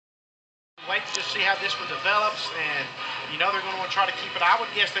wait to just see how this one develops, and you know they're going to want to try to keep it. I would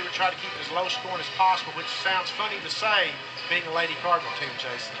guess they would try to keep it as low scoring as possible, which sounds funny to say, being a Lady Cardinal team,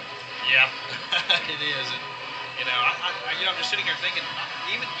 Jason. Yeah, it is. And, I'm just sitting here thinking,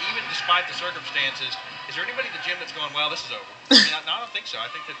 even despite the circumstances, is there anybody in the gym that's going, well, this is over? No, I don't think so.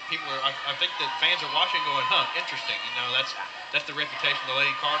 I think that I think that fans are watching going, interesting. That's the reputation the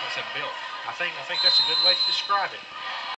Lady Cardinals have built. I think that's a good way to describe it.